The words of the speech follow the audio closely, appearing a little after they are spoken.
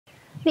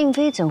令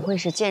妃怎会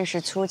是见识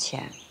粗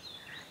浅？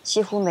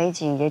西湖美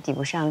景也抵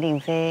不上令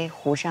妃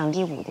湖上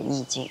一舞的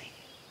意境。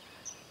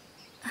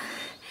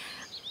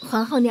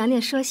皇后娘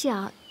娘说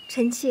笑，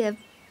臣妾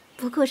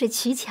不过是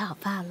取巧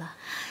罢了。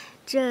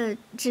这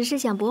只是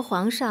想博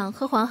皇上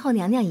和皇后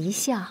娘娘一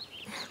笑，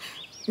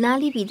哪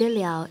里比得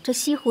了这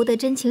西湖的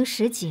真情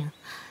实景？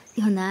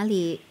又哪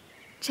里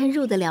真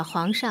入得了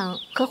皇上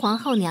和皇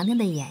后娘娘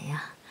的眼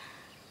呀？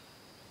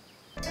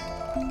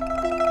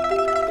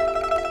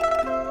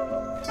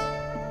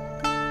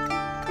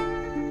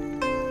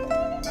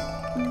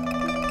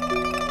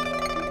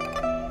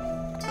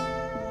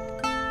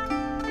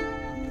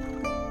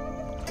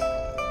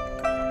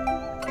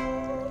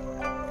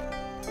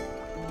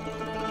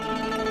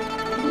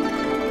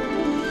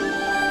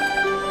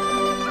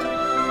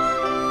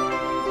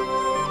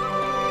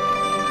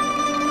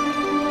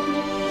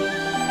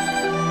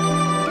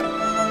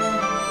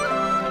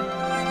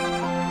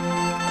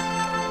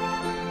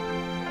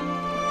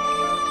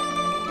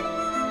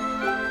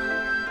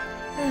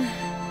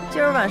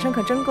 今儿晚上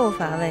可真够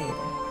乏味的，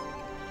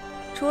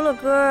除了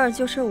歌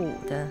就是舞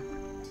的。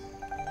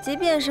即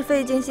便是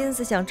费尽心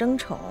思想争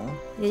宠，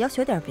也要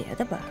学点别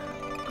的吧。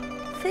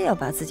非要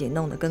把自己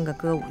弄得跟个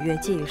歌舞乐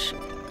伎似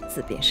的，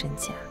自贬身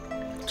价，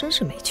真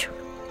是没趣儿。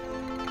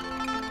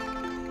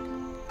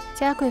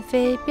嘉贵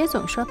妃，别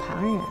总说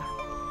旁人啊。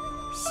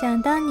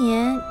想当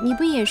年，你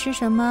不也是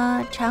什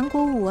么长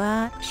鼓舞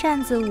啊、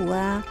扇子舞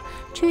啊、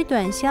吹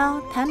短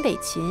箫、弹北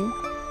琴，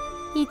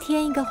一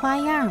天一个花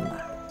样吗？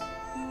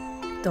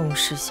 东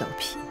施效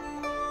颦。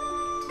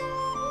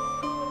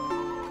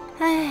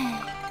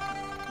唉，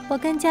我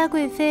跟嘉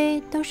贵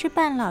妃都是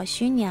半老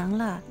徐娘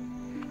了，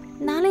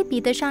哪里比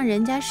得上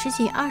人家10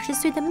几20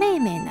岁的妹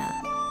妹呢？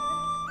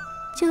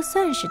就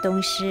算是东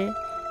施，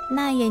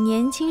那也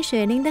年轻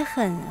水灵得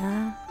很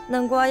啊，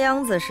嫩瓜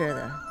秧子似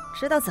的，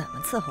知道怎么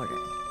伺候人，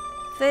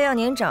非要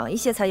年长一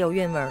些才有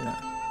韵味呢。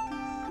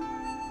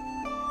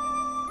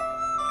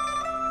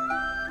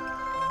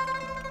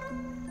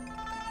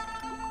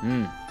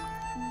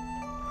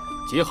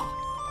 极好，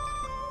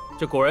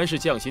这果然是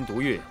匠心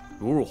独运，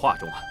如入画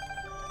中啊！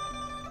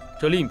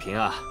这令嫔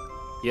啊，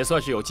也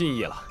算是有进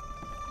意了，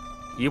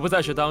已不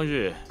再是当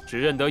日只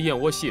认得燕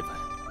窝细粉，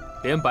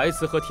连白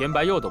瓷和甜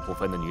白釉都不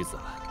分的女子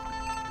了。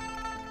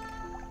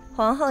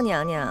皇后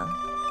娘娘，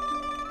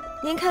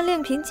您看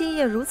令嫔今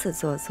夜如此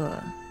做作，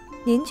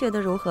您觉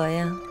得如何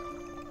呀？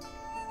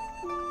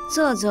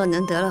做作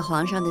能得了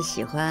皇上的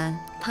喜欢，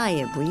怕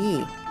也不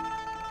易。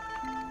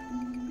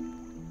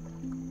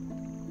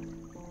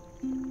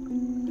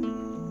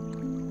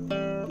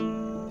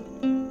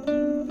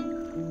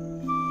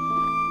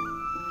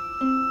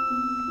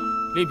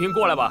 令嫔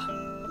过来吧。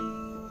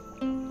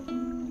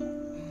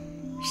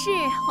是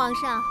皇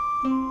上。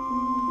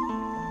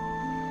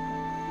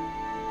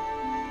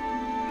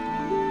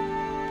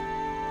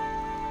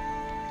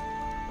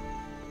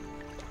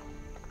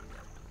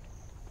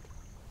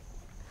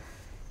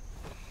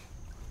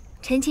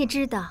臣妾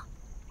知道，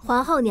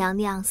皇后娘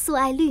娘素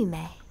爱绿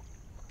梅，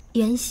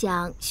原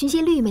想寻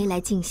些绿梅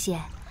来进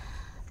献，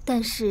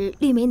但是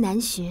绿梅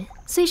难寻，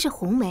虽是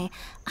红梅，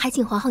还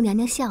请皇后娘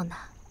娘笑纳。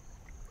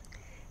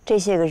 这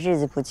些个日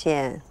子不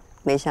见，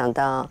没想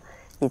到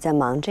你在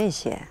忙这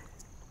些。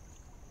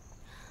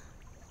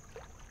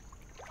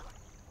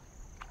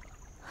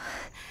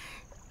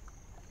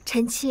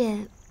臣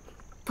妾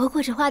不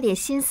过是花点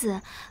心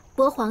思，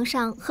博皇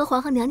上和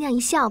皇后娘娘一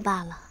笑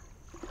罢了。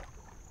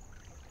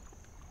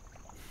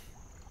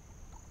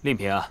令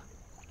嫔啊，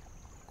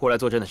过来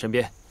坐朕的身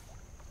边。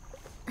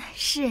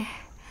是。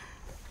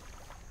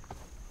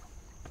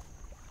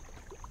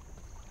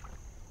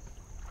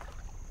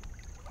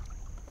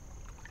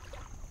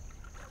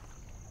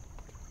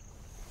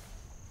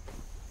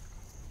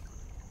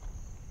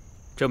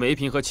 这梅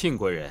嫔和庆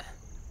贵人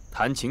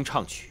弹琴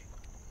唱曲，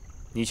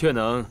你却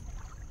能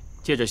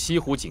借着西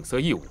湖景色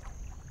一舞，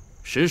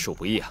实属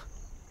不易啊！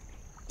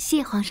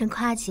谢皇上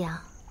夸奖。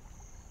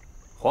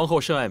皇后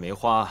深爱梅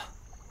花，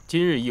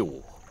今日一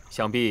舞，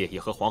想必也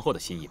合皇后的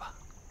心意吧？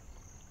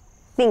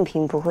令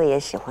嫔不会也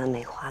喜欢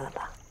梅花了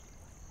吧？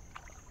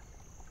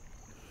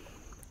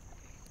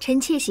臣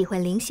妾喜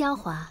欢凌霄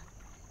花，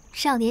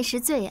少年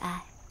时最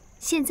爱，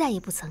现在也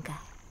不曾改。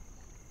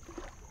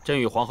朕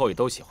与皇后也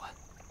都喜欢。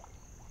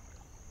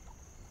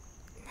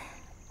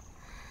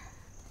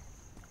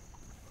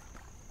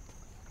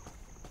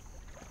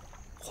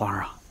 皇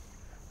儿啊，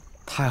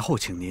太后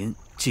请您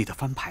记得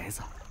翻牌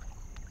子。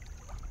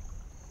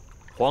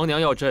皇娘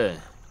要朕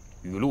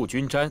雨露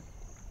均沾，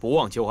不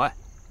忘旧爱，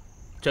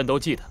朕都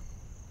记得。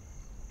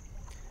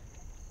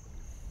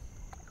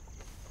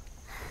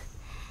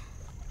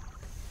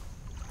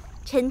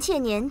臣妾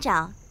年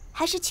长，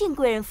还是庆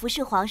贵人服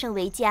侍皇上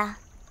为佳。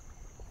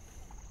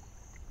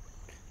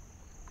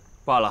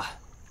罢了，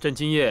朕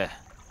今夜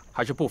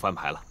还是不翻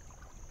牌了，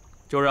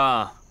就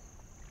让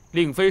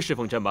令妃侍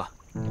奉朕吧。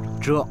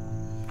这。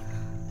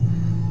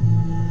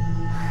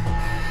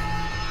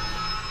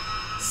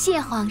 谢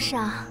皇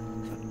上。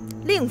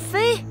令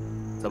妃，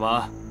怎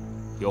么，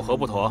有何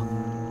不妥？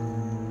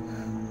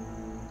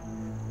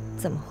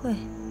怎么会？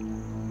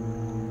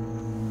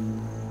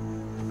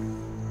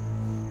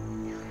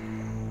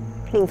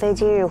令妃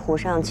今日湖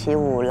上起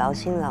舞，劳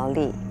心劳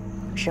力，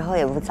时候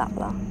也不早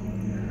了。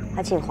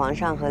还请皇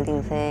上和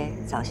令妃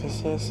早些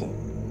歇息，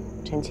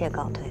臣妾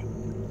告退。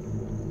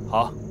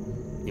好，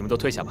你们都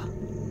退下吧。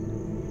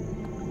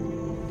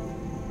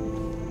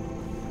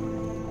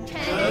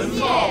臣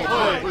妾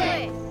告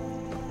退。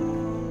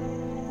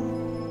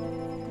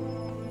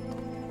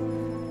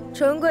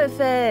纯贵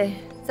妃，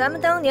咱们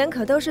当年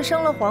可都是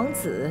生了皇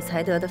子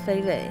才得的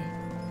妃位，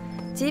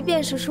即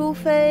便是淑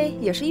妃，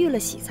也是遇了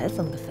喜才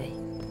封的妃。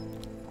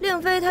令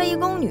妃她一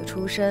宫女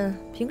出身，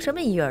凭什么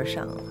一跃而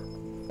上啊？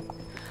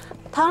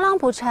螳螂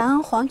捕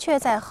蝉，黄雀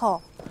在后，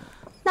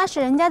那是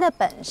人家的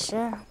本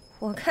事。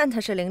我看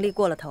她是伶俐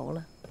过了头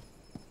了。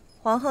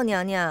皇后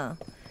娘娘，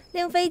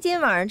令妃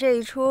今晚上这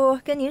一出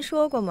跟您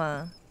说过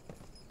吗？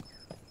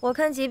我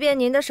看即便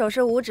您的手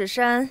是五指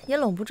山，也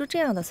拢不住这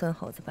样的孙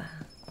猴子吧。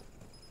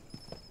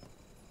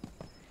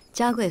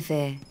嘉贵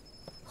妃，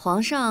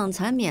皇上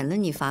才免了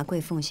你罚跪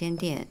奉先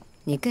殿，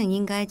你更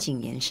应该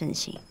谨言慎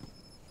行。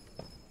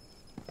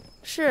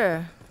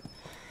是，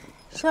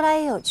说来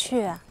也有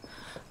趣啊，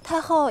太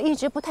后一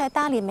直不太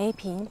搭理梅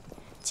嫔，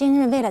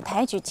今日为了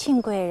抬举庆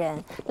贵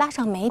人，拉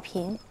上梅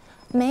嫔，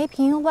梅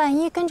嫔万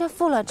一跟着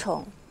负了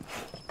宠，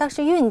倒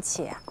是运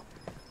气啊。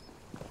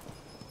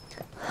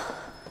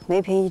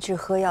梅嫔一直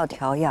喝药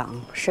调养，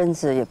身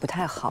子也不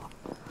太好，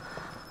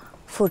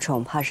负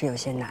宠怕是有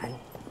些难。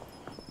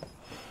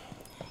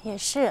也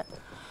是，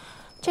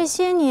这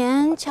些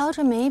年瞧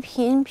着梅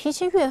嫔脾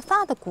气越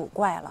发的古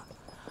怪了。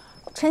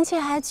臣妾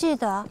还记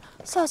得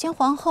孝贤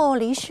皇后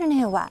离世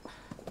那晚，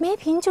梅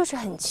嫔就是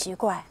很奇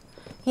怪，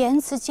言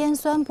辞尖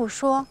酸不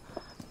说，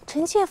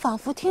臣妾仿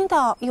佛听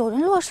到有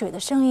人落水的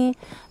声音，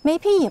梅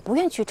嫔也不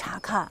愿去查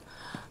看，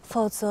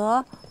否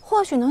则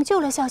或许能救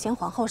了孝贤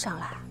皇后上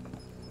来。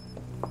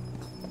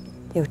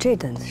有这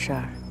等子事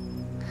儿，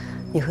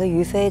你和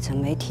于妃怎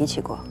么没提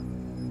起过？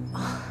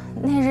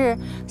那日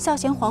孝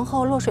贤皇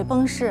后落水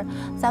崩逝，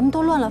咱们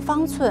都乱了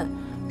方寸，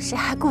谁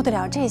还顾得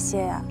了这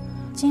些呀？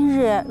今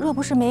日若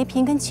不是梅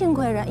嫔跟庆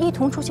贵人一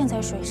同出现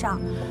在水上，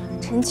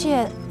臣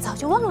妾早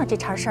就忘了这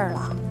茬事儿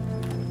了。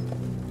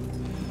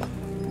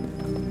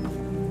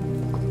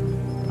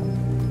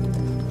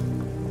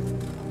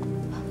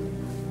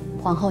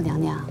皇后娘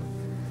娘，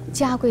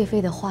嘉贵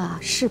妃的话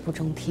是不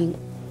中听，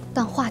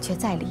但话却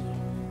在理。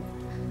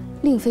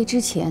令妃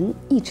之前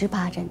一直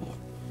巴着你，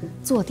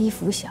坐低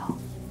拂晓，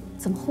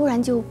怎么忽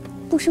然就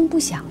不声不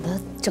响地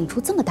整出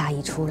这么大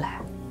一出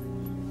来？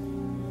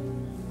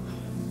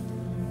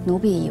奴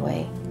婢以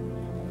为，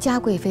嘉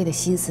贵妃的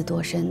心思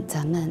多深，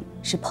咱们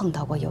是碰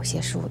到过有些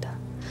数的，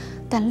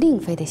但令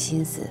妃的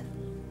心思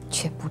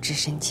却不知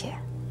深浅。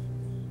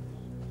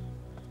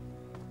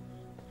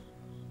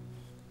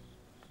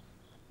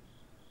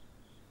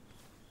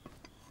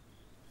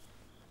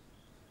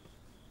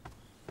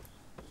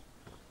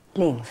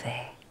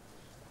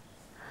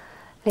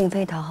令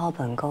妃讨好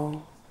本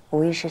宫，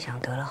无疑是想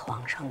得了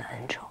皇上的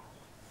恩宠。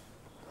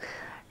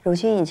如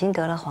今已经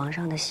得了皇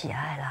上的喜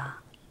爱了，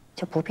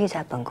就不必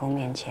在本宫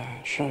面前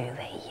虚与委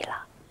蛇了。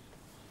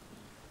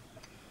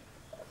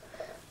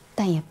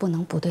但也不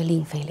能不对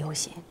令妃留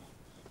心。